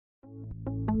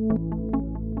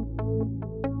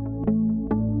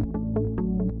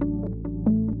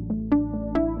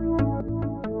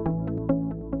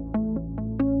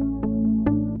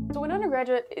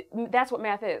undergraduate, that's what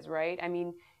math is, right? I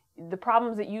mean, the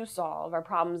problems that you solve are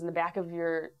problems in the back of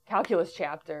your calculus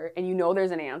chapter, and you know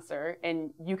there's an answer,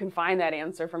 and you can find that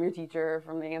answer from your teacher,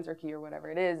 from the answer key or whatever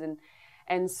it is.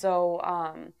 And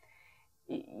so,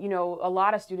 you know, a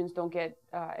lot of students don't get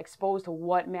exposed to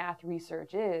what math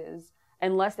research is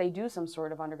unless they do some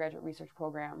sort of undergraduate research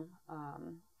program.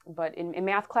 But in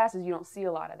math classes, you don't see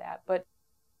a lot of that. But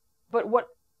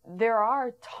there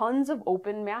are tons of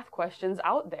open math questions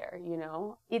out there, you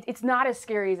know. It's not as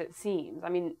scary as it seems. I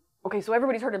mean, okay, so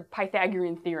everybody's heard of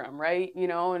Pythagorean theorem, right? You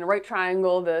know, in a right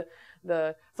triangle,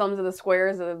 the sums of the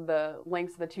squares of the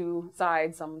lengths of the two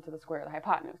sides sum to the square of the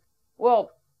hypotenuse.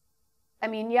 Well, I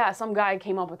mean, yeah, some guy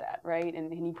came up with that, right?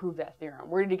 And he proved that theorem.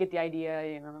 Where did he get the idea,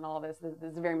 you know, and all this?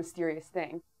 This is a very mysterious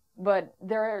thing. But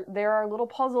there are little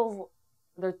puzzles,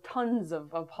 there are tons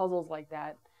of puzzles like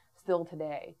that still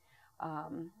today.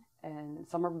 And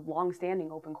some are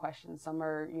long-standing open questions. Some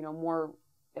are, you know, more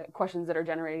questions that are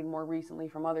generated more recently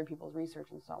from other people's research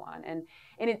and so on. And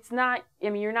it's not, I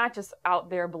mean, you're not just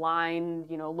out there blind,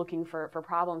 you know, looking for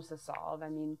problems to solve. I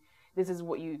mean, this is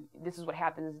what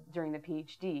happens during the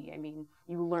PhD. I mean,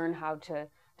 you learn how to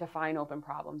find open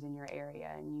problems in your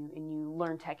area, and you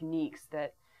learn techniques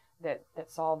that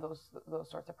solve those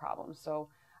sorts of problems. So,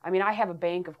 I mean, I have a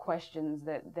bank of questions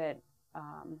that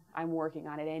I'm working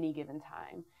on at any given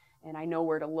time, and I know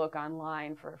where to look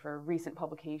online for recent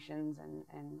publications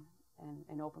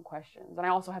and open questions. And I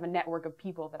also have a network of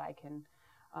people that I can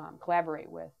collaborate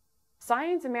with.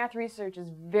 Science and math research is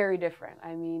very different.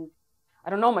 I mean, I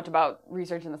don't know much about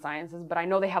research in the sciences, but I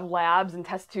know they have labs and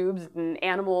test tubes and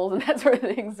animals and that sort of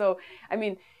thing. So, I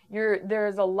mean,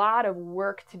 there's a lot of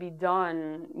work to be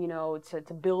done, you know,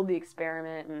 to build the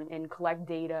experiment and collect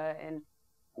data. And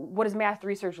what does math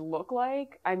research look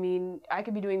like? I mean, I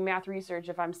could be doing math research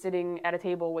if I'm sitting at a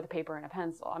table with a paper and a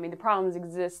pencil. I mean, the problems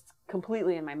exist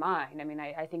completely in my mind. I mean,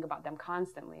 I think about them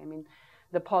constantly. I mean,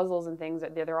 the puzzles and things,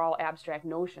 they're all abstract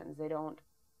notions. They don't,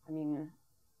 I mean,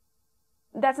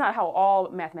 that's not how all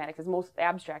mathematics is. Most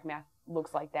abstract math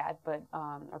looks like that, but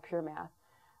or pure math.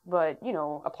 But, you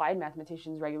know, applied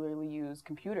mathematicians regularly use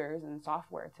computers and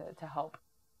software to help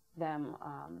them,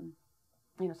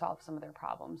 you know, solve some of their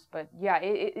problems. But yeah,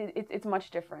 it's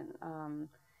much different.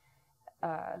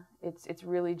 It's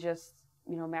really just,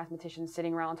 you know, mathematicians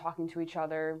sitting around talking to each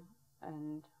other,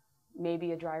 and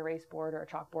maybe a dry erase board or a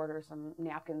chalkboard or some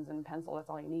napkins and pencil. That's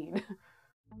all you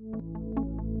need.